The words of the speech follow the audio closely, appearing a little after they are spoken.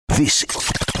This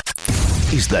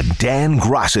is the Dan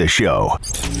Graca Show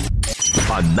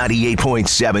on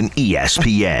 98.7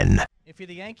 ESPN. If you're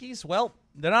the Yankees, well,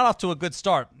 they're not off to a good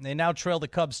start. They now trail the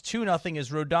Cubs 2-0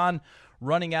 as Rodon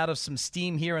running out of some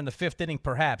steam here in the fifth inning,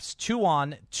 perhaps. 2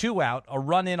 on, 2 out, a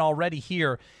run in already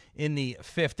here in the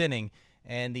fifth inning.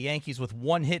 And the Yankees, with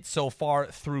 1 hit so far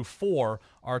through 4,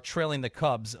 are trailing the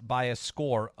Cubs by a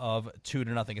score of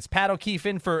 2-0. It's Pat O'Keefe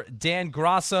in for Dan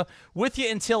Graca with you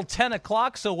until 10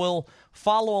 o'clock, so we'll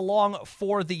follow along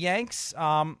for the Yanks.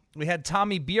 We had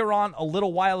Tommy Beer on a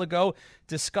little while ago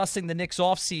discussing the Knicks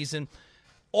offseason.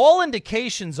 All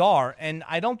indications are, and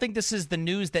I don't think this is the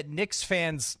news that Knicks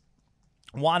fans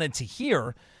wanted to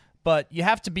hear, but you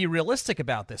have to be realistic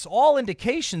about this. All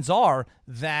indications are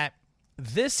that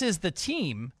this is the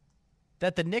team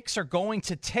that the Knicks are going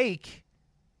to take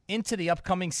into the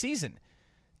upcoming season.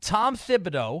 Tom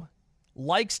Thibodeau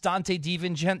likes Dante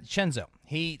DiVincenzo.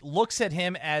 He looks at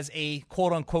him as a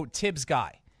quote-unquote Tibbs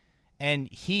guy, and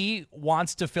he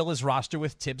wants to fill his roster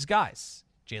with Tibbs guys.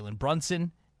 Jalen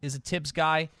Brunson is a Tibbs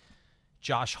guy.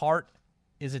 Josh Hart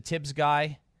is a Tibbs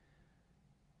guy.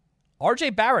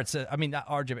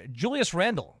 Julius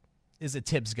Randle is a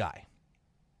Tibbs guy.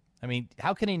 I mean,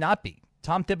 how can he not be?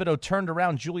 Tom Thibodeau turned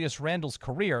around Julius Randle's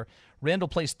career. Randle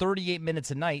plays 38 minutes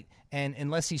a night, and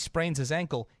unless he sprains his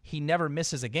ankle, he never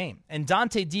misses a game. And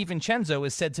Dante DiVincenzo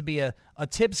is said to be a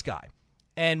Tibbs guy.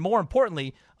 And more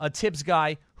importantly, a Tibbs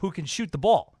guy who can shoot the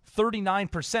ball.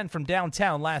 39% from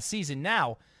downtown last season.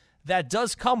 Now, that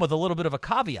does come with a little bit of a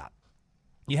caveat.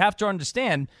 You have to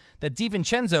understand that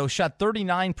DiVincenzo shot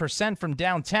 39% from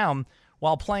downtown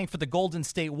while playing for the Golden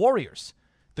State Warriors.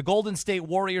 The Golden State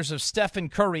Warriors of Stephen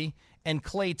Curry and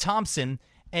Klay Thompson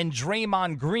and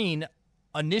Draymond Green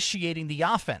initiating the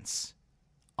offense.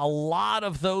 A lot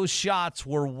of those shots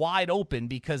were wide open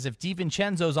because if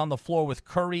DiVincenzo's on the floor with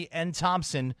Curry and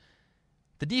Thompson,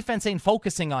 the defense ain't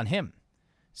focusing on him.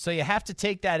 So you have to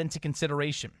take that into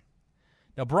consideration.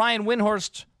 Now, Brian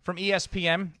Windhorst from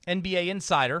ESPN, NBA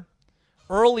Insider,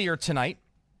 earlier tonight,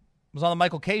 was on the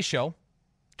Michael Kay Show,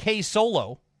 Kay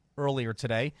Solo, earlier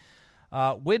today.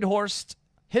 Windhorst,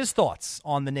 his thoughts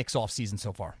on the Knicks offseason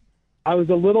so far. I was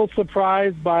a little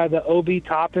surprised by the Obi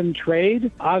Toppin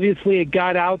trade. Obviously, it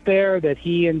got out there that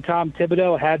he and Tom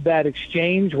Thibodeau had that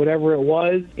exchange, whatever it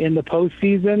was, in the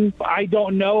postseason. I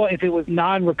don't know if it was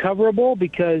non-recoverable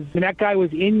because that guy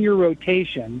was in your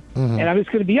rotation. And I'm just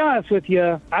going to be honest with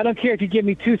you. I don't care if you give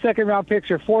me 2 second-round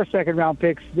picks or 4 second-round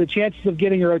picks. The chances of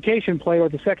getting a rotation player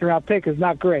with a second-round pick is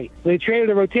not great. They traded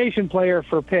a rotation player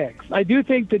for picks. I do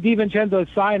think the DiVincenzo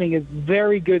signing is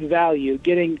very good value.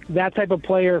 Getting that type of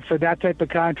player for that type of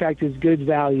contract is good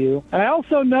value. And I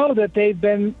also know that they've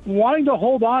been wanting to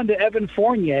hold on to Evan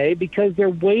Fournier because they're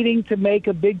waiting to make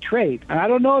a big trade. And I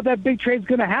don't know if that big trade's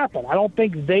going to happen. I don't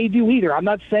think they do either. I'm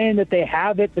not saying that they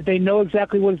have it, that they know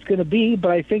exactly what it's going to be,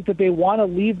 but I think that they want to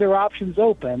leave their options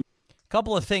open.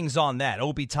 Couple of things on that.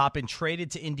 Obi Toppin traded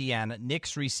to Indiana,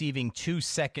 Knicks receiving 2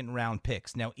 second-round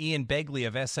picks. Now, Ian Begley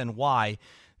of SNY,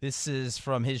 this is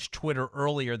from his Twitter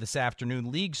earlier this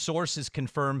afternoon. League sources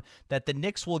confirm that the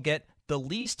Knicks will get the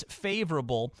least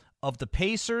favorable of the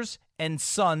Pacers and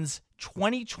Suns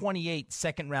 2028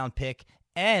 second-round pick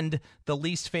and the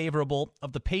least favorable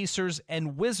of the Pacers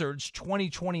and Wizards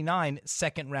 2029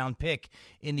 second-round pick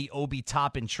in the Obi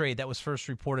Toppin trade. That was first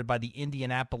reported by the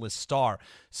Indianapolis Star.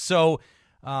 So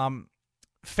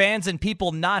fans and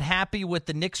people not happy with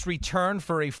the Knicks' return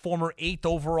for a former 8th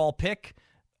overall pick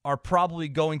are probably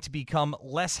going to become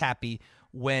less happy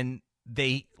when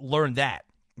they learn that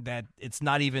it's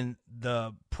not even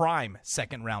the prime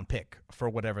second-round pick for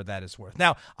whatever that is worth.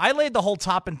 Now, I laid the whole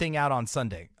Toppin thing out on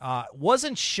Sunday.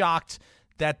 Wasn't shocked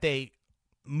that they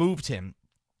moved him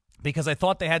because I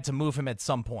thought they had to move him at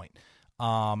some point.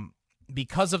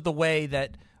 Because of the way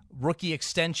that rookie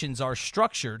extensions are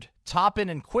structured, Toppin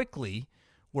and Quickley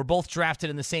were both drafted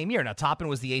in the same year. Now, Toppin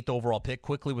was the 8th overall pick.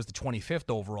 Quickley was the 25th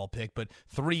overall pick. But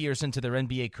 3 years into their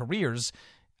NBA careers,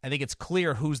 I think it's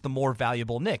clear who's the more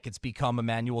valuable Knick. It's become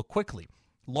Emmanuel Quickley.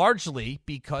 Largely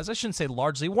because, I shouldn't say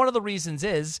largely, one of the reasons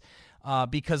is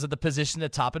because of the position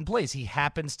that Toppin plays. He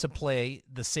happens to play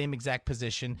the same exact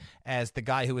position as the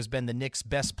guy who has been the Knicks'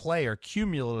 best player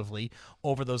cumulatively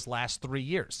over those last 3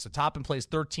 years. So Toppin plays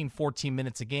 13, 14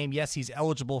 minutes a game. Yes, he's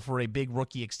eligible for a big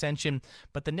rookie extension,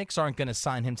 but the Knicks aren't going to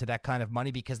sign him to that kind of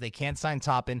money because they can't sign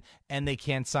Toppin and they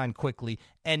can't sign Quickley.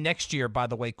 And next year, by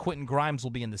the way, Quentin Grimes will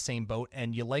be in the same boat,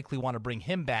 and you likely want to bring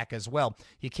him back as well.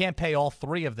 You can't pay all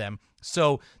 3 of them.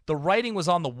 So the writing was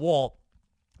on the wall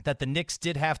that the Knicks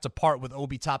did have to part with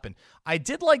Obi Toppin. I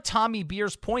did like Tommy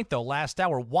Beer's point, though, last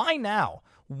hour. Why now?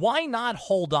 Why not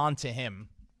hold on to him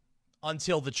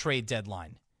until the trade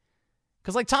deadline.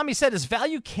 Because like Tommy said, his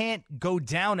value can't go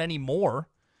down anymore.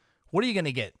 What are you going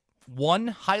to get? One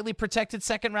highly protected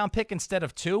second-round pick instead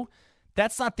of two?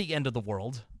 That's not the end of the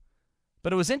world.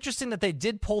 But it was interesting that they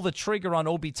did pull the trigger on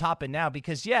Obi Toppin now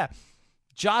because, yeah,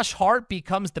 Josh Hart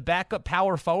becomes the backup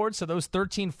power forward. So those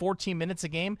 13, 14 minutes a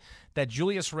game that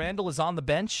Julius Randle is on the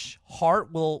bench,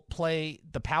 Hart will play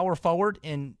the power forward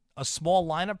in a small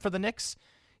lineup for the Knicks.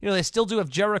 You know, they still do have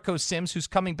Jericho Sims, who's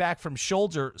coming back from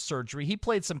shoulder surgery. He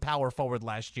played some power forward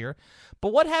last year.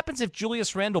 But what happens if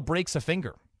Julius Randle breaks a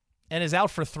finger and is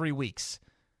out for 3 weeks?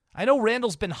 I know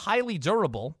Randle's been highly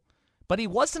durable, but he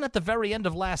wasn't at the very end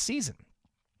of last season.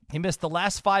 He missed the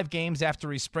last 5 games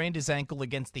after he sprained his ankle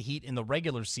against the Heat in the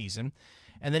regular season,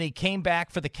 and then he came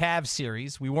back for the Cavs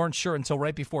series. We weren't sure until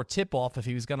right before tip-off if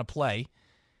he was going to play.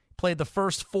 Played the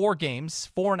first 4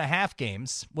 games, 4.5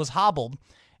 games, was hobbled,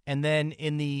 and then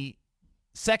in the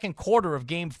second quarter of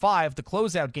Game 5, the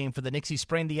closeout game for the Knicks, he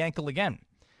sprained the ankle again.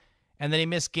 And then he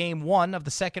missed Game 1 of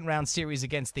the second-round series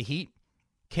against the Heat,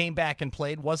 came back and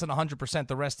played, wasn't 100%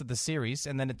 the rest of the series,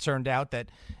 and then it turned out that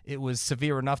it was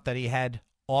severe enough that he had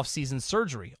off-season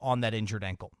surgery on that injured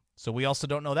ankle. So we also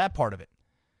don't know that part of it.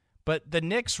 But the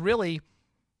Knicks really,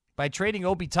 by trading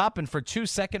Obi Toppin for 2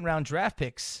 second-round draft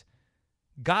picks,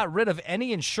 got rid of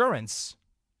any insurance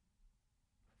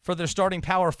for their starting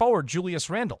power forward, Julius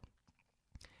Randle.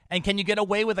 And can you get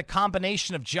away with a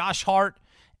combination of Josh Hart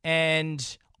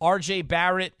and R.J.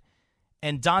 Barrett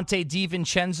and Dante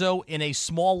DiVincenzo in a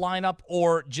small lineup,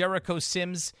 or Jericho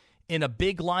Sims in a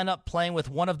big lineup playing with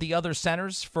one of the other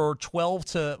centers for 12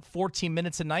 to 14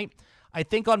 minutes a night? I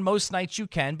think on most nights you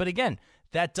can, but again,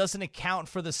 that doesn't account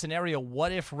for the scenario.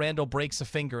 What if Randle breaks a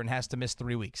finger and has to miss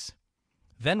 3 weeks?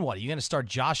 Then what? Are you going to start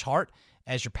Josh Hart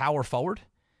as your power forward?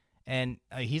 And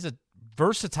he's a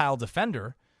versatile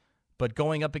defender, but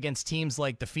going up against teams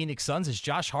like the Phoenix Suns, is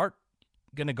Josh Hart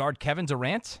going to guard Kevin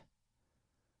Durant?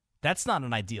 That's not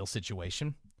an ideal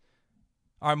situation.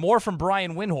 All right, more from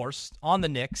Brian Windhorst on the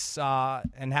Knicks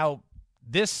and how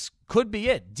this could be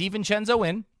it. DiVincenzo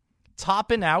in,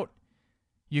 Toppin out.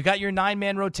 You got your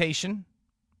 9-man rotation,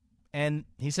 and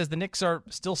he says the Knicks are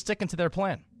still sticking to their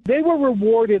plan. They were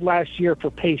rewarded last year for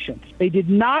patience. They did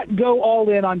not go all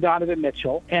in on Donovan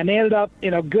Mitchell, and they ended up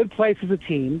in a good place as a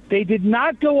team. They did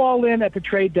not go all in at the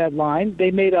trade deadline. They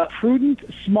made a prudent,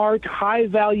 smart,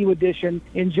 high-value addition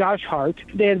in Josh Hart.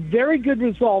 They had very good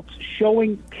results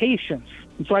showing patience.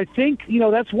 And so I think,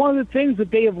 that's one of the things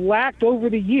that they have lacked over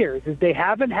the years is they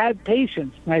haven't had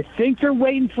patience. And I think they're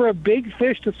waiting for a big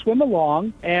fish to swim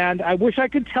along. And I wish I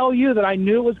could tell you that I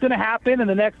knew it was going to happen in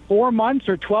the next 4 months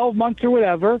or 12 months or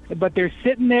whatever. But they're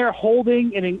sitting there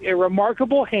holding a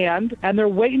remarkable hand, and they're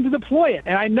waiting to deploy it.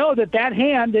 And I know that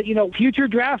hand, that, future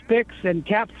draft picks and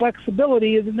cap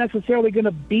flexibility isn't necessarily going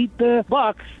to beat the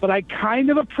Bucks. But I kind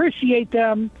of appreciate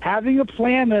them having a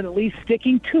plan and at least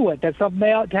sticking to it. That's something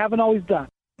they haven't always done.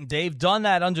 They've done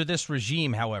that under this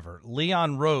regime, however.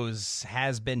 Leon Rose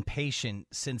has been patient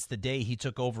since the day he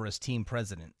took over as team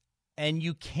president. And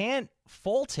you can't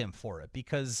fault him for it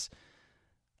because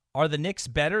are the Knicks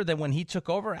better than when he took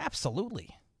over?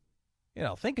 Absolutely.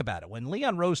 Think about it. When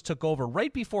Leon Rose took over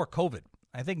right before COVID,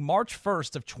 I think March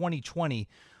 1st of 2020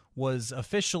 was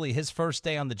officially his first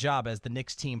day on the job as the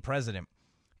Knicks team president.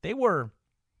 They were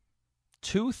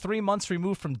 2-3 months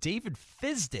removed from David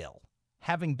Fizdale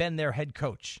having been their head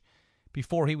coach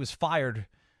before he was fired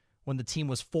when the team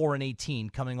was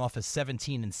 4-18, coming off a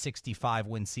 17-65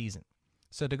 win season.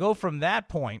 So to go from that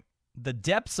point, the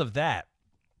depths of that,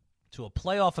 to a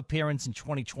playoff appearance in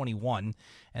 2021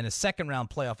 and a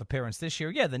second-round playoff appearance this year,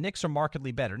 yeah, the Knicks are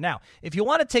markedly better. Now, if you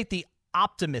want to take the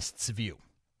optimist's view,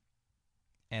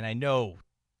 and I know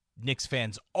Knicks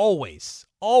fans always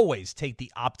take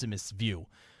the optimist's view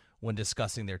when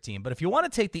discussing their team. But if you want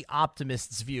to take the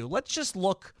optimist's view, let's just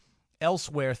look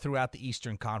elsewhere throughout the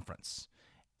Eastern Conference.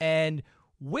 And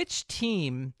which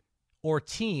team or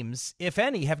teams, if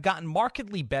any, have gotten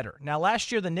markedly better? Now,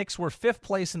 last year, the Knicks were 5th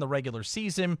place in the regular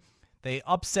season. They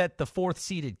upset the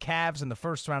 4th-seeded Cavs in the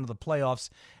first round of the playoffs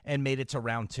and made it to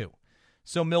round 2.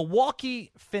 So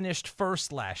Milwaukee finished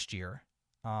first last year.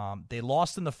 They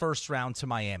lost in the first round to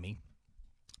Miami.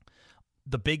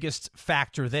 The biggest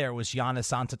factor there was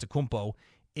Giannis Antetokounmpo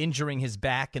injuring his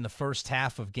back in the first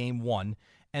half of Game 1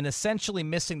 and essentially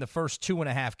missing the first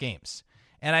 2.5 games.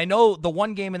 And I know the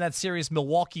one game in that series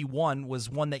Milwaukee won was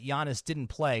one that Giannis didn't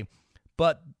play,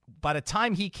 but by the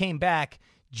time he came back,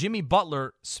 Jimmy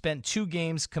Butler spent 2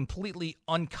 games completely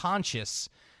unconscious,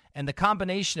 and the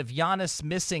combination of Giannis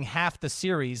missing half the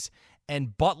series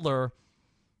and Butler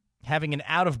having an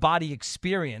out-of-body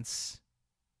experience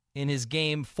in his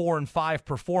game 4 and 5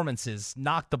 performances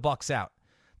knocked the Bucks out.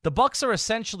 The Bucks are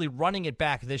essentially running it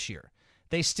back this year.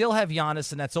 They still have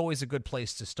Giannis, and that's always a good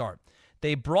place to start.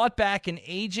 They brought back an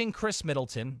aging Chris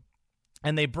Middleton,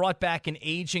 and they brought back an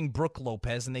aging Brook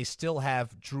Lopez, and they still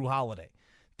have Drew Holiday.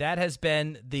 That has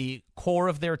been the core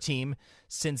of their team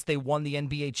since they won the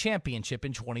NBA championship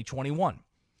in 2021.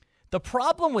 The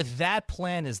problem with that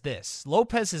plan is this.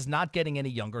 Lopez is not getting any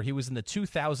younger. He was in the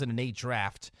 2008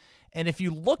 draft. And if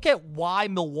you look at why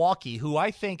Milwaukee, who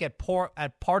I think at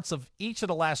parts of each of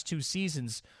the last 2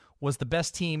 seasons was the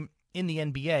best team in the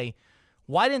NBA,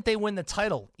 why didn't they win the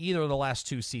title either of the last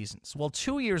 2 seasons? Well,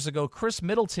 2 years ago, Chris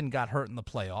Middleton got hurt in the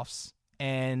playoffs,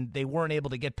 and they weren't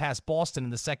able to get past Boston in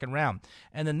the second round.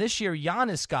 And then this year,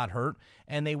 Giannis got hurt,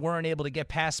 and they weren't able to get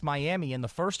past Miami in the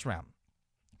first round.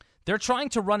 They're trying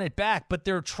to run it back, but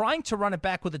they're trying to run it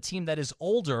back with a team that is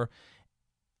older,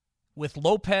 with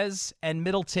Lopez and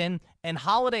Middleton, and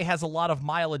Holiday has a lot of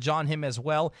mileage on him as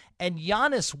well. And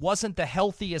Giannis wasn't the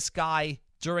healthiest guy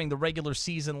during the regular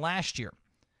season last year.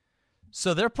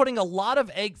 So they're putting a lot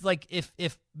of eggs. Like,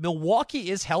 if Milwaukee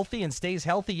is healthy and stays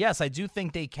healthy, yes, I do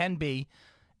think they can be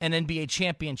an NBA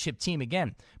championship team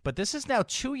again. But this is now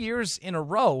 2 years in a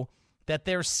row that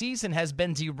their season has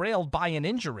been derailed by an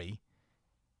injury.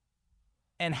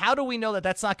 And how do we know that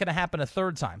that's not going to happen a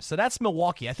third time? So that's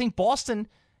Milwaukee. I think Boston,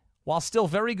 while still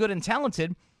very good and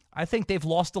talented, I think they've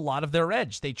lost a lot of their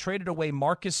edge. They traded away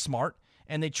Marcus Smart,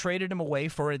 and they traded him away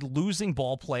for a losing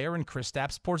ball player in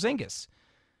Kristaps Porzingis.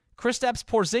 Kristaps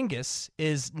Porzingis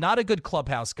is not a good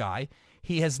clubhouse guy.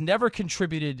 He has never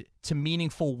contributed to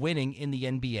meaningful winning in the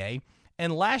NBA.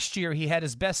 And last year, he had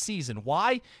his best season.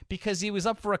 Why? Because he was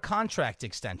up for a contract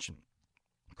extension.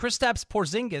 Kristaps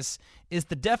Porzingis is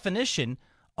the definition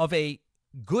of a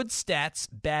good stats,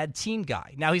 bad team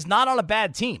guy. Now, he's not on a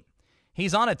bad team.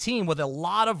 He's on a team with a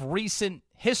lot of recent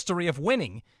history of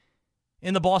winning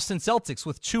in the Boston Celtics,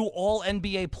 with 2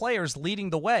 All-NBA players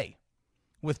leading the way,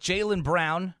 with Jaylen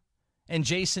Brown and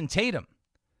Jason Tatum.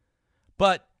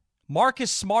 But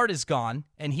Marcus Smart is gone,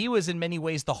 and he was in many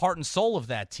ways the heart and soul of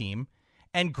that team.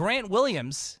 And Grant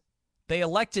Williams, they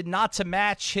elected not to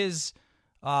match his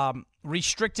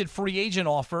restricted free agent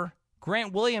offer.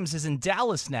 Grant Williams is in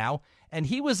Dallas now, and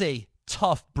he was a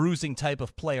tough, bruising type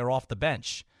of player off the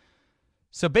bench.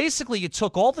 So basically, you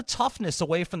took all the toughness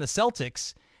away from the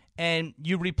Celtics, and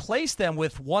you replaced them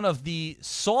with one of the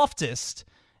softest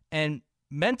and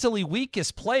mentally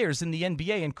weakest players in the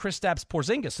NBA in Kristaps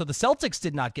Porzingis. So the Celtics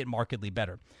did not get markedly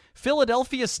better.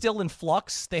 Philadelphia is still in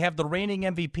flux. They have the reigning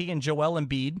MVP in Joel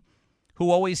Embiid,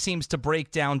 who always seems to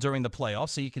break down during the playoffs,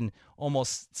 so you can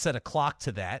almost set a clock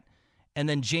to that. And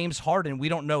then James Harden, we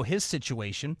don't know his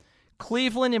situation.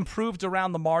 Cleveland improved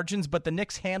around the margins, but the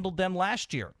Knicks handled them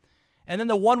last year. And then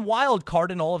the one wild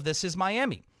card in all of this is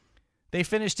Miami. They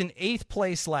finished in 8th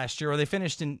place last year, or they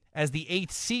finished in as the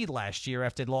 8th seed last year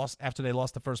after they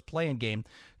lost the first play-in game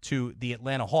to the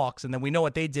Atlanta Hawks. And then we know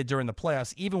what they did during the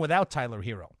playoffs, even without Tyler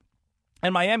Hero.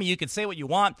 And Miami, you could say what you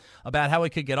want about how it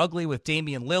could get ugly with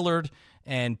Damian Lillard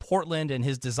and Portland and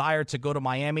his desire to go to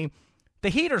Miami. The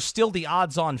Heat are still the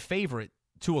odds-on favorite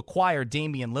to acquire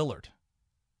Damian Lillard.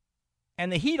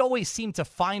 And the Heat always seem to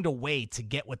find a way to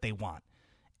get what they want.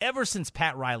 Ever since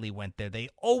Pat Riley went there, they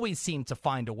always seem to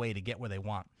find a way to get where they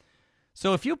want.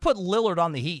 So if you put Lillard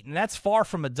on the Heat, and that's far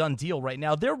from a done deal right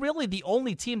now, they're really the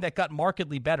only team that got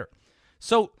markedly better.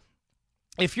 So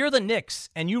if you're the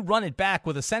Knicks and you run it back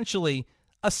with essentially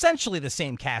the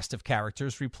same cast of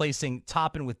characters, replacing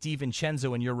Toppin with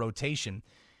DiVincenzo in your rotation,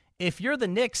 if you're the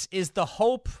Knicks, is the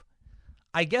hope,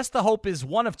 I guess the hope is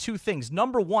one of two things.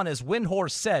 Number one, as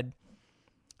Windhorst said,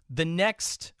 the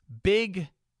next big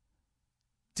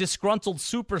disgruntled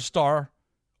superstar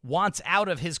wants out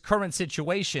of his current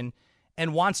situation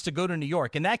and wants to go to New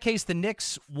York. In that case, the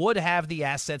Knicks would have the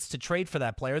assets to trade for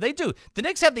that player. They do. The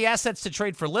Knicks have the assets to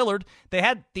trade for Lillard. They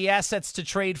had the assets to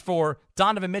trade for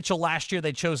Donovan Mitchell last year.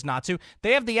 They chose not to.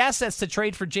 They have the assets to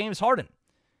trade for James Harden.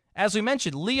 As we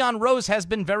mentioned, Leon Rose has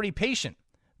been very patient.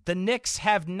 The Knicks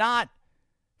have not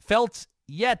felt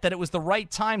yet that it was the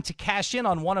right time to cash in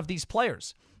on one of these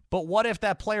players. But what if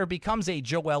that player becomes a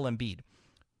Joel Embiid?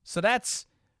 So that's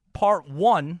part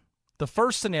one, the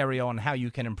first scenario on how you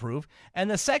can improve. And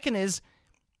the second is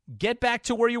get back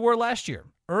to where you were last year.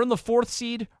 Earn the 4th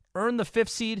seed, earn the 5th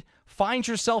seed, find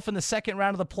yourself in the second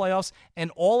round of the playoffs,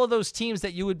 and all of those teams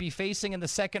that you would be facing in the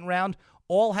second round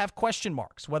all have question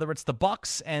marks, whether it's the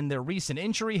Bucks and their recent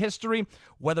injury history,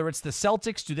 whether it's the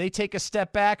Celtics, do they take a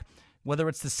step back? Whether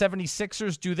it's the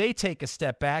 76ers, do they take a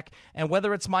step back? And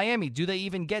whether it's Miami, do they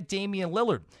even get Damian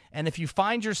Lillard? And if you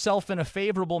find yourself in a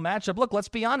favorable matchup, look, let's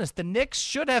be honest, the Knicks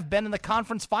should have been in the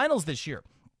conference finals this year.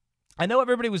 I know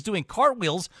everybody was doing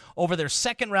cartwheels over their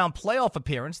second-round playoff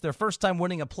appearance, their first time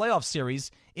winning a playoff series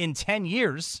in 10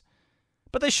 years,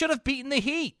 but they should have beaten the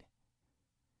Heat.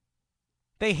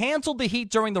 They handled the Heat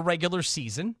during the regular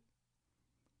season.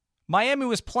 Miami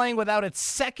was playing without its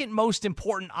second most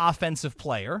important offensive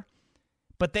player,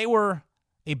 but they were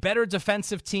a better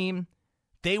defensive team.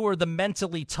 They were the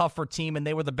mentally tougher team, and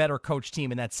they were the better coach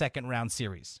team in that second-round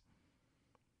series.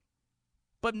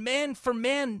 But man for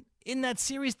man, in that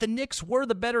series, the Knicks were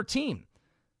the better team.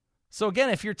 So again,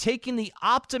 if you're taking the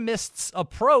optimists'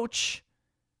 approach,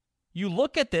 you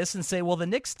look at this and say, well, the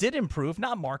Knicks did improve,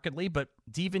 not markedly, but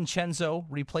DiVincenzo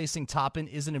replacing Toppin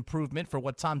is an improvement for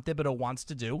what Tom Thibodeau wants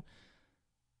to do.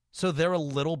 So they're a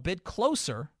little bit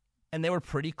closer, and they were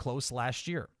pretty close last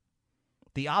year.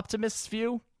 The optimists'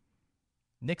 view,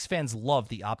 Knicks fans love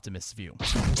the optimists' view.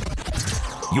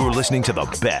 You're listening to the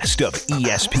best of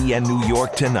ESPN New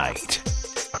York tonight.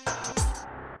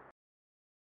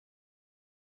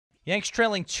 Yanks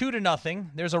trailing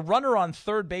 2-0. There's a runner on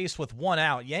third base with one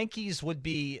out. Yankees would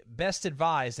be best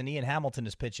advised, and Ian Hamilton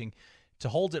is pitching, to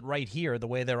hold it right here the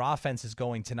way their offense is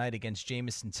going tonight against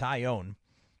Jameson Taillon,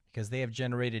 because they have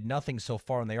generated nothing so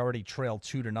far, and they already trail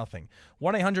 2-0.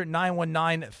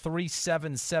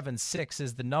 1-800-919-3776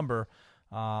 is the number.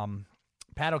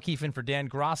 Pat O'Keefe in for Dan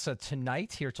Graca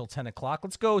tonight, here till 10 o'clock.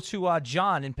 Let's go to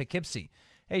John in Poughkeepsie.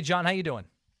 Hey, John, how you doing?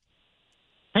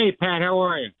 Hey, Pat, how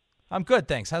are you? I'm good,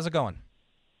 thanks. How's it going?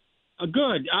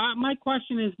 Good. My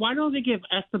question is, why don't they give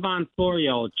Esteban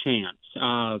Florial a chance?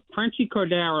 Frenchie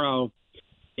Cordero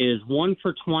is 1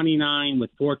 for 29 with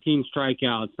 14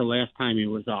 strikeouts the last time he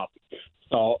was up.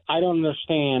 So I don't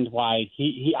understand why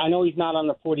he I know he's not on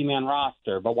the 40-man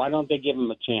roster, but why don't they give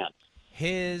him a chance?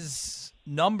 His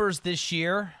numbers this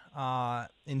year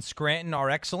in Scranton are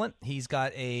excellent. He's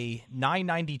got a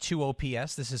 992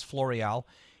 OPS. This is Florial.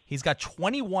 He's got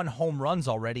 21 home runs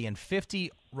already and 50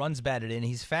 runs batted in.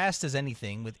 He's fast as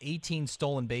anything with 18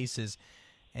 stolen bases,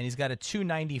 and he's got a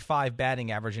 295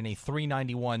 batting average and a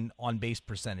 391 on-base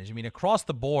percentage. I mean, across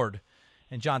the board,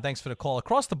 and John, thanks for the call.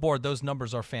 Across the board, those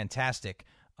numbers are fantastic.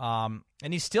 And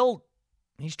he's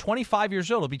 25 years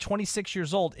old. He'll be 26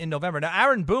 years old in November. Now,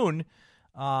 Aaron Boone,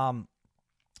 to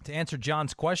answer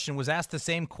John's question, was asked the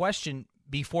same question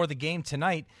before the game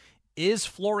tonight. Is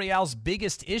Florial's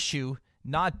biggest issue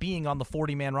not being on the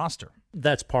 40-man roster?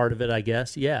 That's part of it, I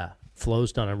guess, yeah.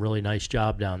 Flo's done a really nice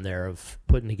job down there of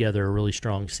putting together a really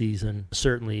strong season.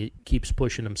 Certainly keeps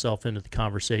pushing himself into the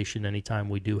conversation anytime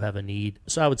we do have a need.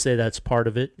 So I would say that's part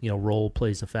of it. Role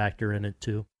plays a factor in it,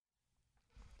 too.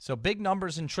 So big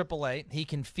numbers in AAA. He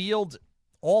can field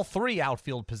all three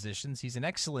outfield positions. He's an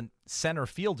excellent center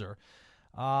fielder.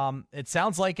 It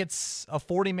sounds like it's a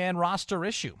 40-man roster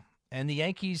issue. And the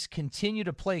Yankees continue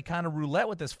to play kind of roulette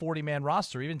with this 40-man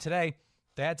roster. Even today,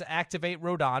 they had to activate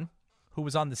Rodon, who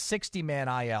was on the 60-man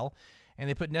IL, and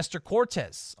they put Nestor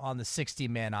Cortes on the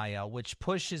 60-man IL, which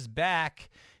pushes back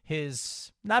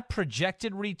his not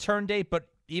projected return date, but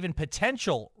even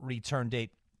potential return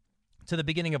date to the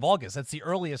beginning of August. That's the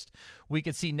earliest we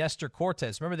could see Nestor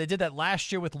Cortes. Remember, they did that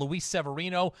last year with Luis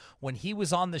Severino when he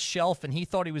was on the shelf and he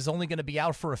thought he was only going to be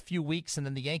out for a few weeks, and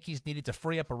then the Yankees needed to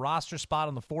free up a roster spot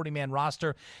on the 40-man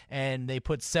roster, and they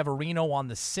put Severino on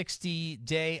the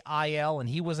 60-day IL, and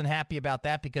he wasn't happy about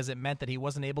that because it meant that he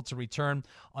wasn't able to return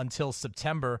until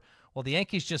September. Well, the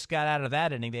Yankees just got out of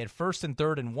that inning. They had first and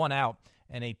third and one out,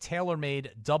 and a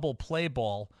tailor-made double play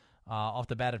ball off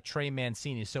the bat of Trey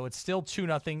Mancini. So it's still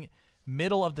 2-0.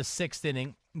 Middle of the sixth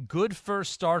inning. Good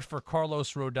first start for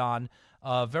Carlos Rodon.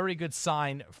 Very good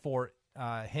sign for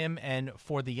him and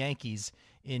for the Yankees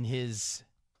in his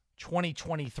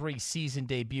 2023 season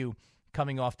debut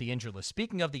coming off the injured list.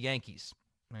 Speaking of the Yankees,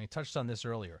 I touched on this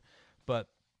earlier, but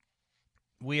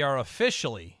we are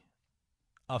officially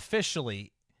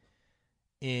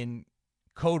in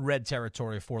code red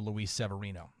territory for Luis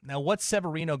Severino. Now, what's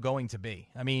Severino going to be?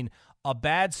 I mean, a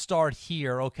bad start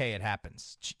here, okay, it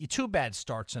happens. Two bad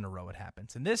starts in a row, it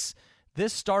happens. And this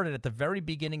started at the very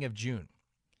beginning of June.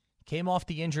 Came off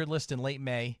the injured list in late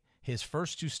May. His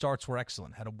first two starts were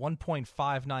excellent. Had a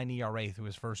 1.59 ERA through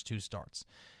his first two starts.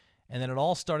 And then it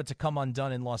all started to come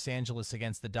undone in Los Angeles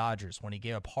against the Dodgers when he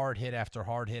gave up hard hit after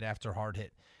hard hit after hard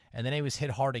hit. And then he was hit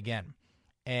hard again.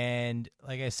 And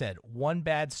like I said, one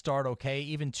bad start, okay,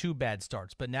 even two bad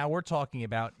starts. But now we're talking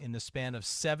about in the span of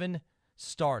 7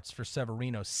 starts for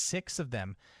Severino, 6 of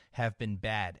them have been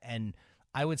bad. And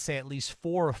I would say at least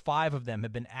 4 or 5 of them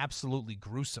have been absolutely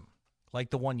gruesome. like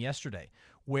the one yesterday,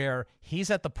 where he's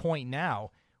at the point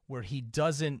now where he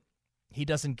doesn't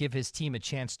give his team a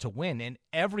chance to win, and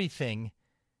everything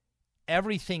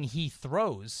he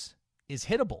throws is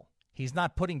hittable. He's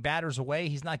not putting batters away.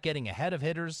 He's not getting ahead of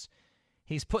hitters.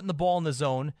 He's putting the ball in the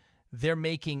zone. They're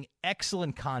making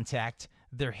excellent contact.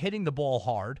 They're hitting the ball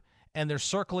hard, and they're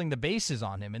circling the bases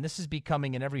on him. And this is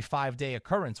becoming an every 5-day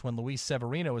occurrence when Luis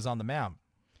Severino is on the mound.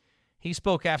 He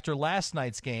spoke after last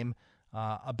night's game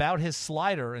about his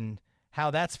slider and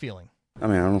how that's feeling. I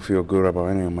mean, I don't feel good about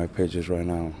any of my pitches right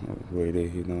now, really,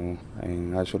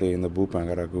 And actually in the bullpen,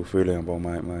 I got a good feeling about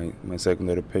my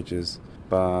secondary pitches,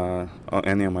 but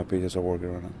any of my pitches are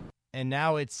working right now. And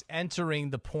now it's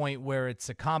entering the point where it's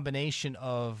a combination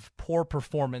of poor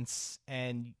performance,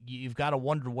 and you've got to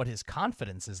wonder what his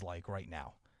confidence is like right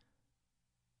now.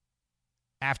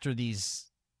 After these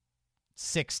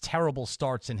 6 terrible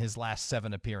starts in his last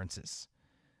 7 appearances.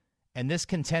 And this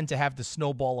can tend to have the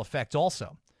snowball effect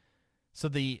also. So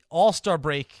the All-Star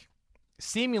break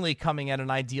seemingly coming at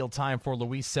an ideal time for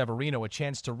Luis Severino, a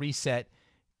chance to reset,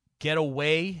 get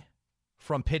away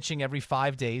from pitching every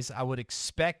 5 days. I would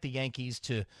expect the Yankees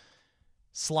to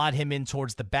slot him in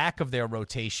towards the back of their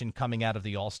rotation coming out of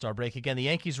the All-Star break. Again, the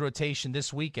Yankees rotation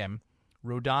this weekend,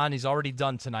 Rodon, he's already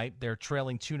done tonight. They're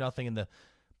trailing 2-0 in the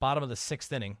bottom of the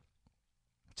 6th inning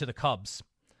to the Cubs.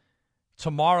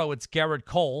 Tomorrow it's Garrett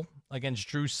Cole against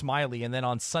Drew Smyly, and then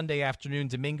on Sunday afternoon,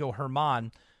 Domingo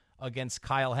Germán against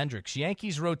Kyle Hendricks.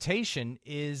 Yankees rotation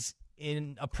is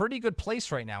in a pretty good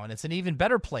place right now, and it's an even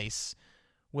better place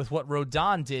with what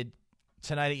Rodon did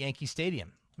tonight at Yankee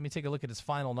Stadium. Let me take a look at his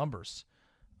final numbers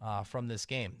from this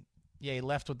game. Yeah, he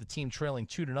left with the team trailing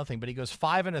 2-0, but he goes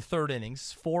 5 1/3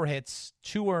 innings, 4 hits,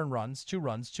 2 runs,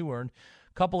 2 earned,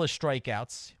 couple of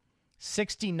strikeouts,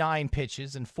 69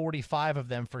 pitches, and 45 of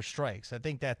them for strikes. I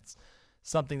think that's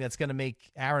something that's going to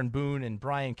make Aaron Boone and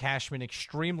Brian Cashman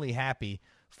extremely happy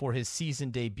for his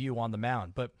season debut on the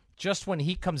mound. But just when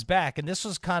he comes back, and this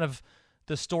was kind of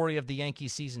the story of the Yankee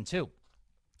season too,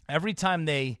 every time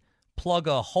they plug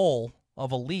a hole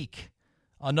of a leak,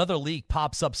 another leak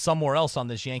pops up somewhere else on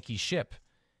this Yankee ship.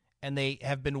 And they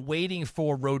have been waiting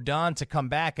for Rodon to come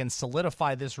back and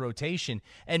solidify this rotation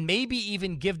and maybe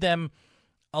even give them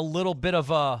a little bit of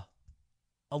a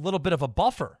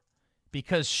buffer,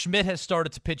 because Schmidt has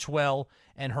started to pitch well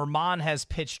and Germán has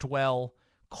pitched well.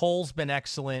 Cole's been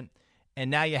excellent, and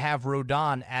now you have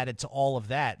Rodon added to all of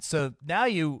that. So now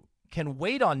you can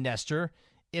wait on Nestor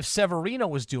if Severino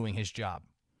was doing his job.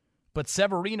 But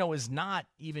Severino is not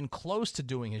even close to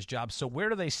doing his job. So where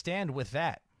do they stand with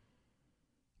that?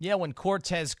 Yeah, when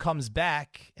Cortez comes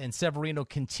back and Severino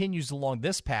continues along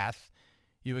this path,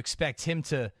 you expect him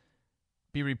to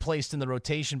be replaced in the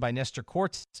rotation by Nestor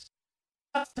Cortez.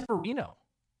 Severino.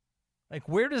 Like,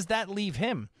 where does that leave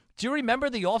him? Do you remember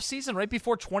the offseason right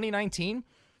before 2019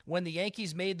 when the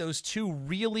Yankees made those 2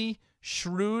 really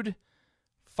shrewd,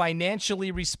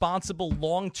 financially responsible,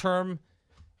 long-term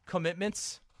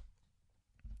commitments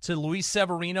to Luis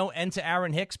Severino and to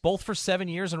Aaron Hicks, both for 7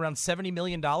 years and around $70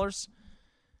 million?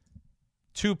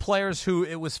 2 players who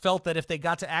it was felt that if they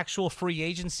got to actual free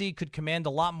agency could command a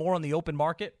lot more on the open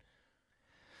market.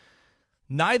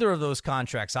 Neither of those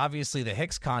contracts, obviously the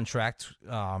Hicks contract,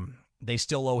 they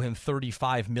still owe him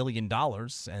 $35 million,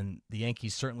 and the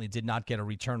Yankees certainly did not get a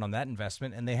return on that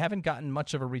investment, and they haven't gotten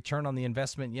much of a return on the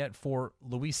investment yet for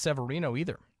Luis Severino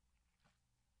either.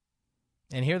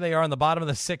 And here they are in the bottom of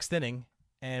the 6th inning,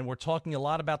 and we're talking a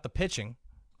lot about the pitching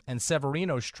and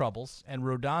Severino's troubles and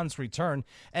Rodon's return,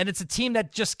 and it's a team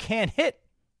that just can't hit.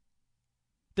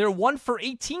 They're 1 for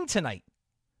 18 tonight.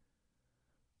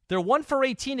 They're 1 for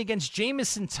 18 against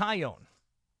Jamison Tyone,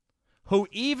 who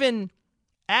even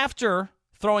after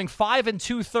throwing 5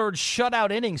 2/3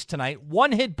 shutout innings tonight,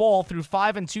 1 hit ball through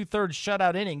 5 2/3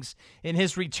 shutout innings in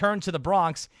his return to the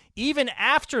Bronx, even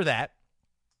after that,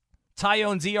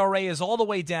 Tyone's ERA is all the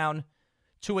way down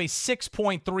to a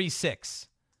 6.36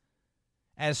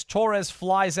 as Torres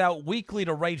flies out weakly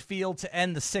to right field to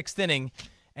end the 6th inning,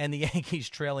 and the Yankees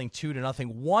trailing 2-0.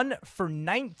 1 for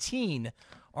 19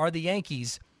 are the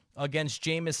Yankees against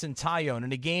Jamison Tyone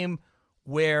in a game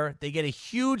where they get a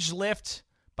huge lift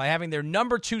by having their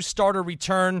number 2 starter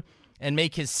return and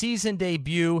make his season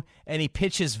debut, and he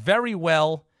pitches very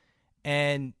well,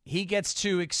 and he gets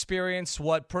to experience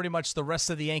what pretty much the rest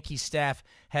of the Yankee staff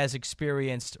has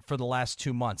experienced for the last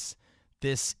 2 months,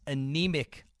 this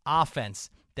anemic offense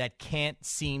that can't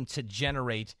seem to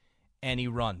generate any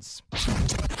runs.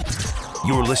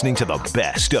 You're listening to the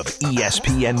best of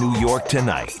ESPN New York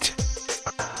tonight.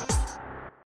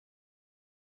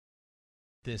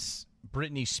 This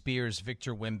Britney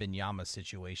Spears-Victor Wembanyama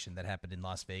situation that happened in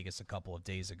Las Vegas a couple of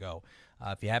days ago.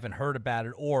 If you haven't heard about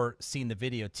it or seen the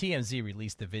video, TMZ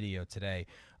released the video today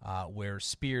where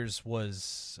Spears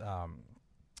was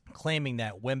claiming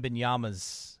that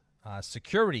Wembanyama's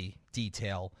security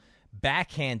detail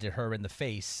backhanded her in the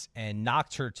face and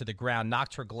knocked her to the ground,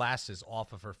 knocked her glasses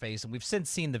off of her face. And we've since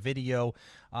seen the video.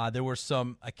 There were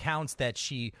some accounts that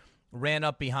she ran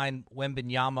up behind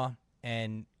Wembanyama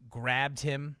and grabbed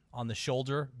him on the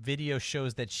shoulder. Video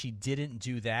shows that she didn't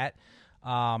do that.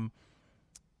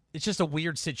 It's just a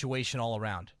weird situation all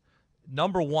around.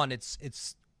 Number one,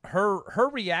 it's her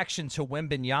reaction to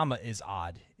Wembanyama is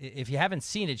odd. If you haven't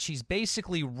seen it, she's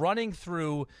basically running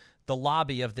through the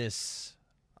lobby of this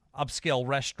upscale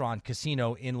restaurant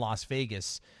casino in Las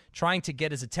Vegas, trying to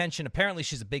get his attention. Apparently,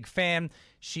 she's a big fan.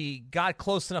 She got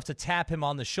close enough to tap him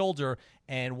on the shoulder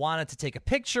and wanted to take a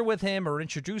picture with him or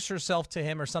introduce herself to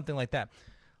him or something like that.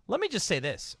 Let me just say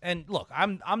this. And look,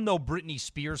 I'm no Britney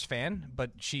Spears fan,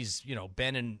 but she's,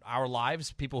 been in our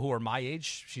lives, people who are my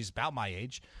age, she's about my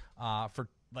age, for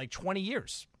like 20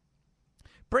 years.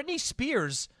 Britney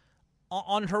Spears,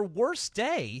 on her worst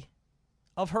day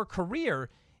of her career,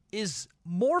 is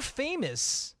more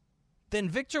famous than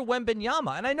Victor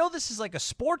Wembanyama. And I know this is like a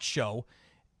sports show,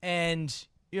 and,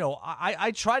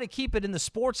 I try to keep it in the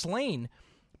sports lane,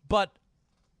 but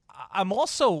I'm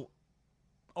also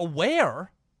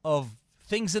aware of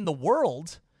things in the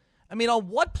world. I mean, on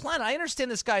what planet? I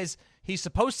understand this he's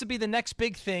supposed to be the next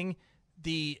big thing,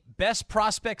 the best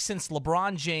prospect since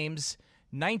LeBron James,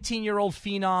 19-year-old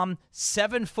phenom,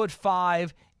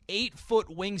 7'5", 8-foot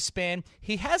wingspan.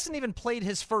 He hasn't even played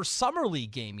his first summer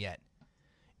league game yet.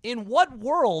 In what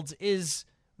world is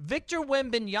Victor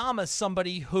Wembanyama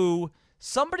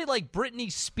somebody like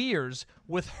Britney Spears,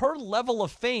 with her level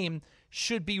of fame,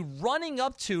 should be running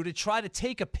up to try to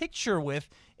take a picture with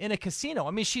in a casino?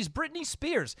 I mean, she's Britney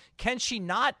Spears. Can she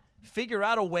not figure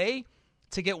out a way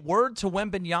to get word to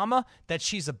Wembanyama that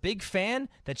she's a big fan,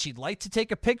 that she'd like to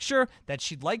take a picture, that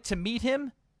she'd like to meet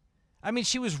him? I mean,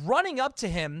 she was running up to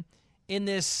him in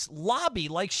this lobby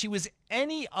like she was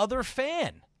any other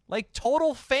fan, like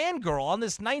total fangirl on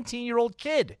this 19-year-old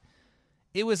kid.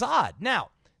 It was odd.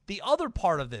 Now, the other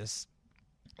part of this,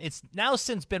 it's now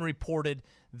since been reported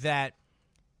that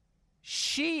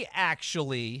she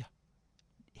actually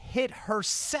hit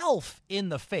herself in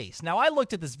the face. Now, I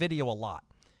looked at this video a lot,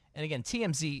 and again,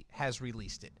 TMZ has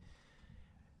released it.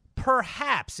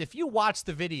 Perhaps, if you watch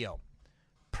the video,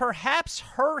 perhaps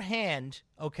her hand,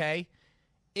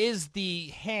 is the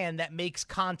hand that makes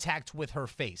contact with her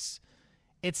face.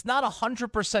 It's not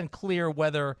 100% clear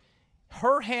whether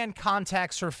her hand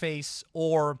contacts her face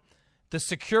or the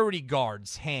security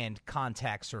guard's hand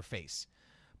contacts her face.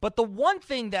 But the one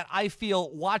thing that I feel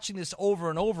watching this over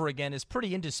and over again is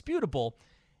pretty indisputable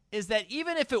is that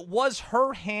even if it was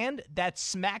her hand that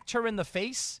smacked her in the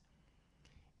face,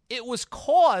 it was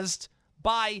caused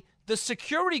by the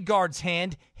security guard's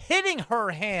hand hitting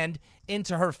her hand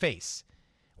into her face.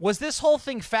 Was this whole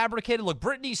thing fabricated? Look,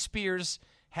 Britney Spears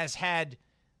has had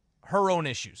her own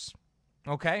issues,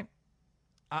 okay?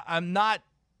 I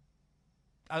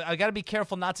got to be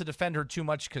careful not to defend her too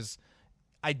much because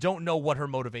I don't know what her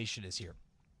motivation is here.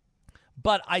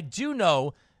 But I do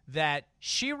know that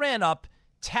she ran up,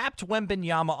 tapped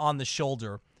Wembanyama on the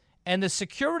shoulder, and the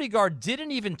security guard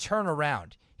didn't even turn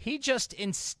around. He just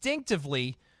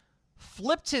instinctively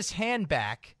flipped his hand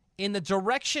back in the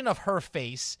direction of her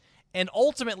face, and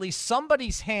ultimately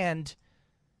somebody's hand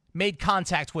made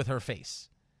contact with her face.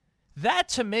 That,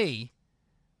 to me,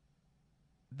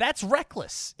 that's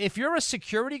reckless. If you're a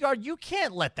security guard, you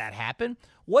can't let that happen.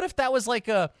 What if that was like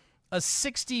a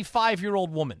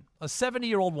 65-year-old woman, a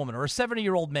 70-year-old woman, or a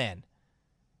 70-year-old man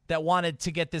that wanted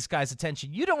to get this guy's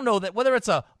attention? You don't know that whether it's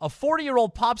a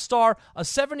 40-year-old pop star, a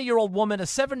 70-year-old woman, a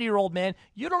 70-year-old man,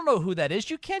 you don't know who that is.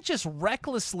 You can't just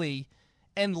recklessly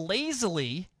and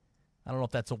lazily, I don't know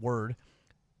if that's a word,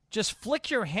 just flick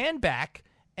your hand back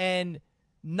and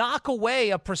knock away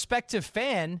a prospective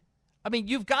fan. I mean,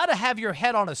 you've got to have your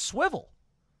head on a swivel.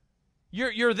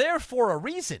 You're there for a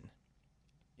reason.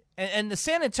 And the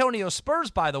San Antonio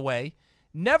Spurs, by the way,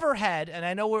 never had, and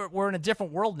I know we're in a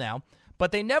different world now,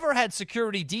 but they never had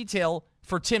security detail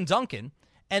for Tim Duncan,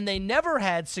 and they never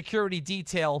had security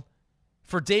detail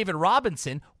for David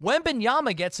Robinson.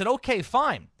 Wembanyama gets it, okay,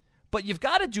 fine. But you've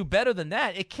got to do better than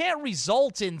that. It can't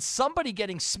result in somebody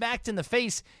getting smacked in the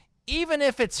face, even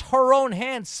if it's her own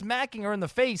hand smacking her in the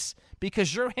face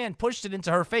because your hand pushed it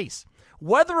into her face.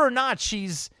 Whether or not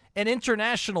she's an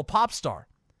international pop star.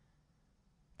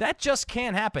 That just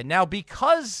can't happen. Now,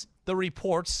 because the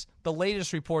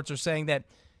latest reports are saying that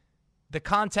the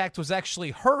contact was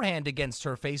actually her hand against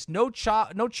her face. No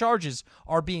charges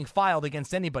are being filed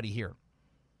against anybody here.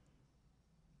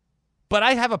 But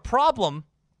I have a problem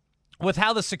with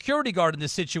how the security guard in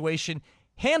this situation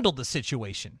handled the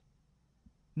situation.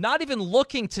 Not even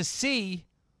looking to see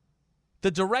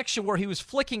the direction where he was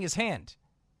flicking his hand.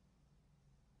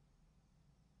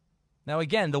 Now,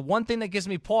 again, the one thing that gives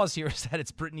me pause here is that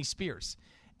it's Britney Spears.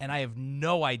 And I have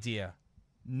no idea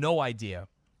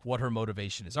what her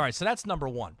motivation is. All right, so that's number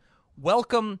one.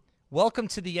 Welcome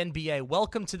to the NBA.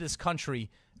 Welcome to this country,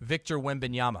 Victor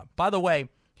Wembanyama. By the way,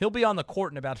 he'll be on the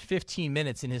court in about 15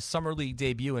 minutes in his Summer League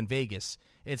debut in Vegas.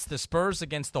 It's the Spurs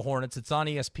against the Hornets. It's on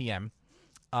ESPN.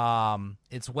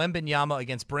 It's Wembanyama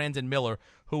against Brandon Miller,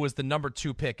 who was the number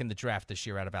 2 pick in the draft this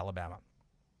year out of Alabama.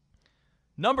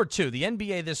 Number 2, the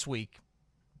NBA this week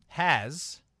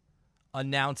has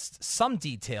announced some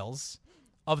details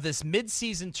of this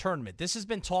midseason tournament. This has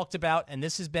been talked about, and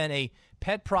this has been a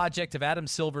pet project of Adam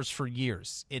Silver's for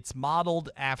years. It's modeled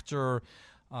after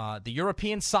the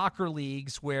European soccer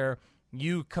leagues, where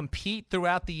you compete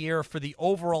throughout the year for the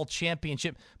overall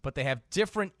championship, but they have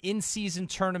different in-season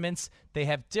tournaments. They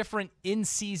have different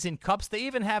in-season cups. They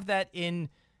even have that in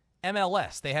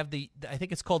MLS. They have I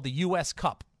think it's called the U.S.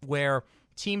 Cup, where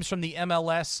teams from the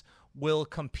MLS will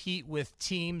compete with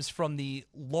teams from the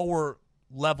lower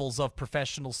levels of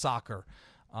professional soccer,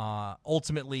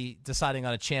 ultimately deciding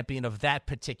on a champion of that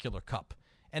particular cup.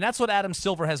 And that's what Adam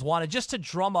Silver has wanted, just to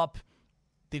drum up.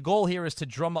 The goal here is to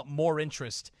drum up more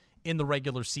interest in the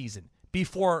regular season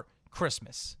before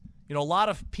Christmas. You know, a lot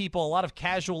of people, a lot of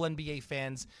casual NBA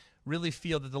fans really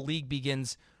feel that the league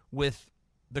begins with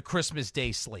the Christmas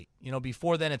Day slate. You know,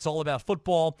 before then, it's all about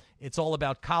football. It's all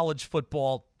about college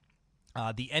football.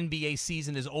 The NBA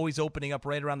season is always opening up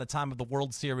right around the time of the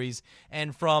World Series.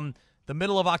 And from the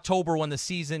middle of October, when the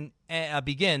season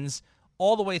begins,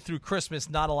 all the way through Christmas,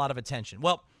 not a lot of attention.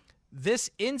 Well,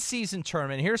 this in-season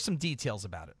tournament, here's some details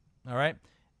about it, all right?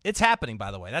 It's happening,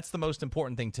 by the way. That's the most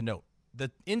important thing to note.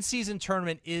 The in-season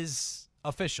tournament is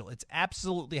official. It's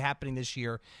absolutely happening this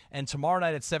year. And tomorrow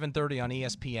night at 7:30 on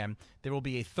ESPN, there will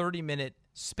be a 30-minute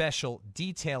special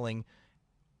detailing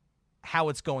how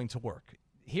it's going to work.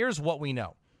 Here's what we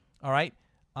know, all right?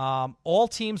 All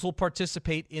teams will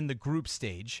participate in the group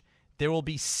stage. There will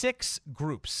be 6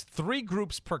 groups, 3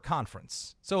 groups per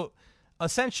conference. So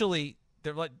essentially,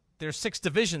 there's 6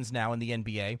 divisions now in the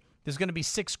NBA. There's going to be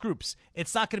 6 groups.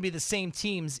 It's not going to be the same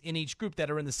teams in each group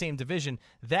that are in the same division.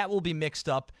 That will be mixed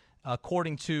up,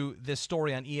 according to this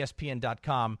story on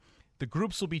ESPN.com. The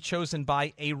groups will be chosen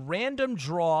by a random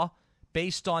draw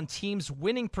based on teams'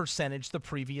 winning percentage the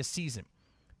previous season.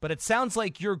 But it sounds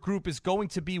like your group is going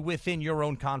to be within your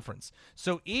own conference.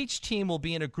 So each team will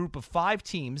be in a group of 5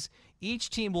 teams. Each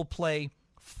team will play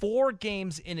 4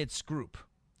 games in its group,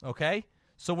 okay?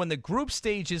 So when the group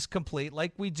stage is complete,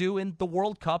 like we do in the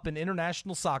World Cup and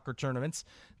international soccer tournaments,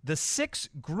 the 6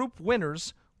 group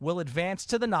winners will advance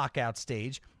to the knockout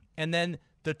stage, and then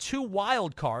the 2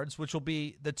 wild cards, which will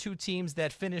be the 2 teams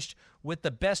that finished with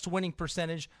the best winning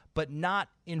percentage but not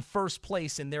in first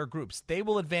place in their groups, they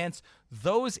will advance.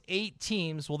 Those 8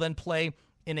 teams will then play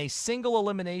in a single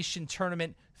elimination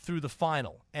tournament through the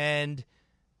final. And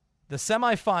the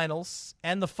semifinals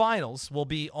and the finals will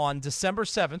be on December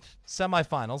 7th,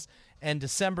 semifinals, and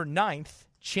December 9th,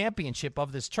 championship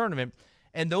of this tournament,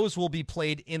 and those will be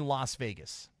played in Las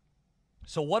Vegas.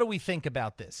 So what do we think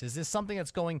about this? Is this something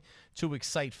that's going to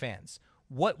excite fans?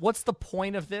 What's the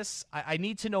point of this? I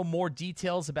need to know more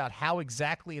details about how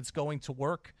exactly it's going to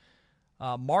work.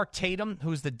 Mark Tatum,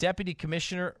 who's the deputy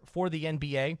commissioner for the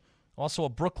NBA, also a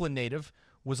Brooklyn native,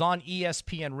 was on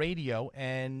ESPN radio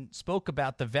and spoke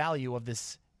about the value of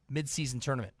this midseason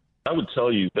tournament. I would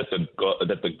tell you that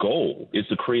the goal is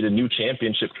to create a new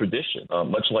championship tradition,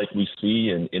 much like we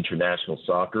see in international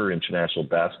soccer, international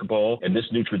basketball. And this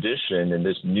new tradition and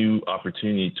this new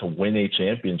opportunity to win a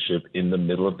championship in the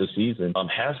middle of the season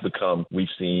has become, we've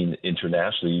seen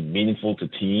internationally, meaningful to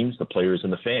teams, the players,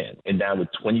 and the fans. And now with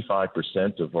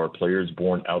 25% of our players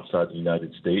born outside the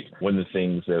United States, one of the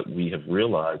things that we have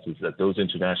realized is that those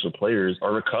international players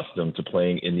are accustomed to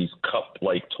playing in these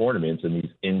cup-like tournaments and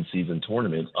these in-season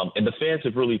tournaments. And the fans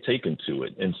have really taken to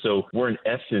it. And so we're, in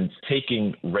essence,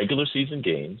 taking regular season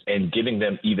games and giving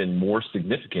them even more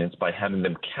significance by having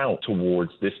them count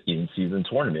towards this in-season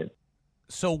tournament.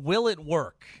 So will it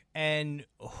work? And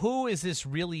who is this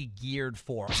really geared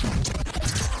for?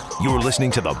 You're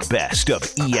listening to the best of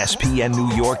ESPN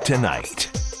New York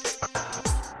tonight.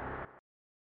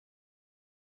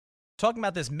 Talking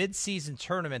about this midseason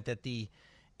tournament that the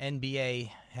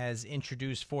NBA has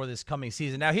introduced for this coming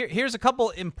season. Now, here's a couple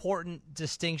important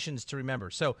distinctions to remember.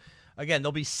 So, Again,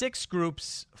 there'll be 6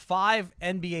 groups, 5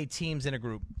 NBA teams in a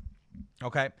group.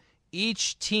 Okay?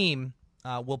 Each team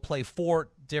will play 4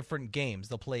 different games.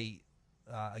 They'll play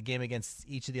a game against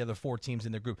each of the other 4 teams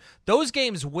in their group. Those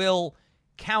games will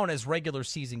count as regular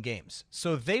season games.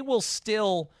 So they will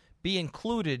still be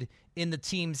included in the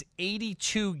team's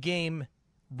 82-game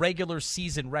regular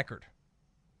season record.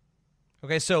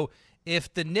 Okay, so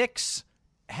if the Knicks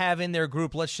have in their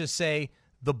group, let's just say,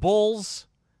 the Bulls,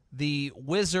 the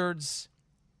Wizards,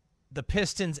 the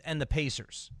Pistons, and the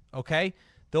Pacers, okay?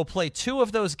 They'll play 2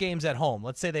 of those games at home.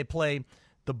 Let's say they play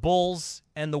the Bulls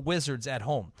and the Wizards at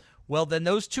home. Well, then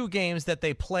those 2 games that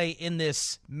they play in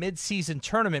this midseason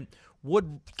tournament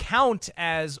would count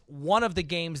as one of the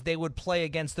games they would play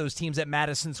against those teams at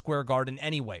Madison Square Garden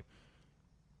anyway.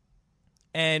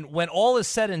 And when all is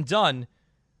said and done,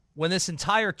 when this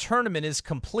entire tournament is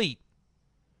complete,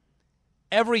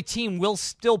 every team will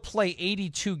still play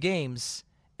 82 games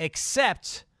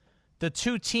except the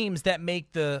 2 teams that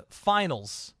make the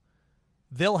finals.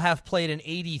 They'll have played an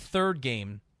 83rd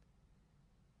game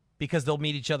because they'll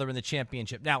meet each other in the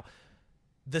championship. Now,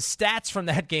 the stats from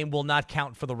that game will not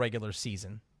count for the regular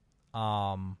season.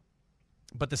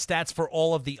 But the stats for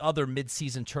all of the other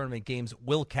midseason tournament games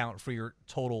will count for your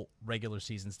total regular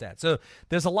season stats. So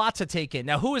there's a lot to take in.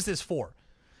 Now, who is this for?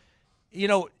 You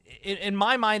know, in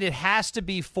my mind, it has to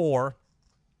be for,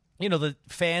 you know, the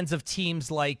fans of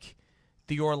teams like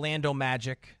the Orlando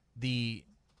Magic, the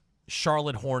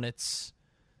Charlotte Hornets,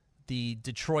 the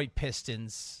Detroit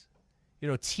Pistons, you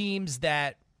know, teams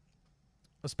that,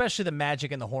 especially the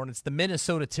Magic and the Hornets, the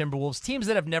Minnesota Timberwolves, teams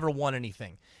that have never won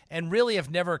anything and really have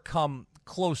never come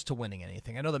close to winning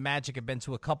anything. I know the Magic have been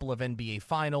to a couple of NBA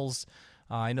Finals.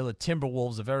 I know the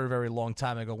Timberwolves a very, very long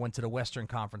time ago went to the Western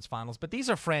Conference Finals. But these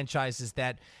are franchises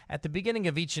that at the beginning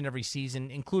of each and every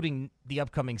season, including the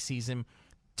upcoming season,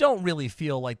 don't really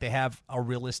feel like they have a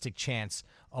realistic chance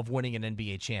of winning an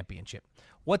NBA championship.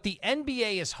 What the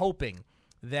NBA is hoping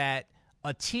that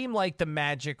a team like the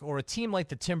Magic or a team like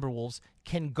the Timberwolves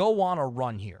can go on a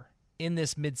run here in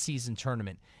this midseason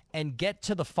tournament and get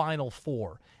to the Final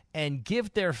Four and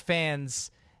give their fans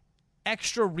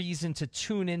extra reason to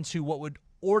tune into what would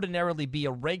ordinarily be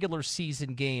a regular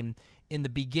season game in the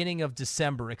beginning of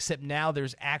December, except now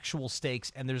there's actual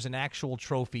stakes and there's an actual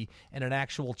trophy and an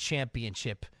actual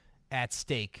championship at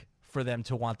stake for them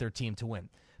to want their team to win.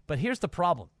 But here's the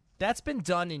problem. That's been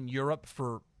done in Europe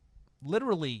for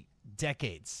literally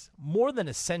decades, more than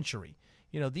a century.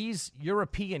 You know, these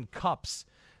European Cups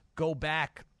go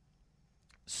back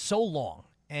so long,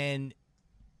 and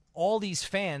all these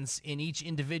fans in each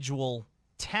individual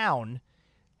town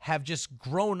have just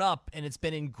grown up, and it's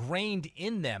been ingrained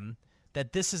in them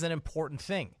that this is an important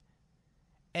thing.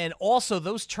 And also,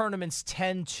 those tournaments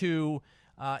tend to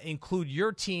include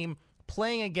your team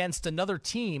playing against another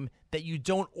team that you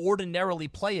don't ordinarily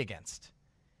play against.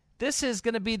 This is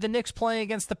going to be the Knicks playing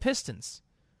against the Pistons,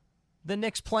 the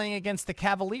Knicks playing against the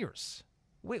Cavaliers.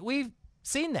 We've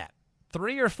seen that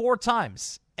 3 or 4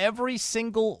 times. Every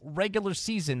single regular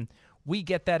season, we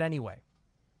get that anyway.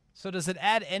 So does it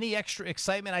add any extra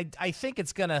excitement? I think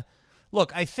it's going to...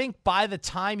 Look, I think by the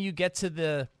time you get to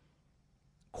the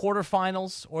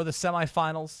quarterfinals or the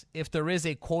semifinals, if there is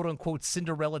a quote-unquote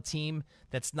Cinderella team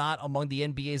that's not among the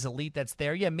NBA's elite that's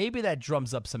there, yeah, maybe that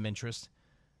drums up some interest.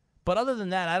 But other than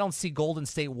that, I don't see Golden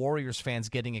State Warriors fans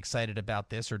getting excited about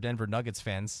this or Denver Nuggets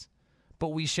fans. But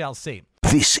we shall see.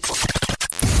 This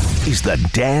is the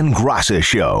Dan Graca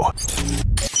Show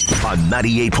on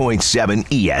 98.7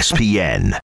 ESPN.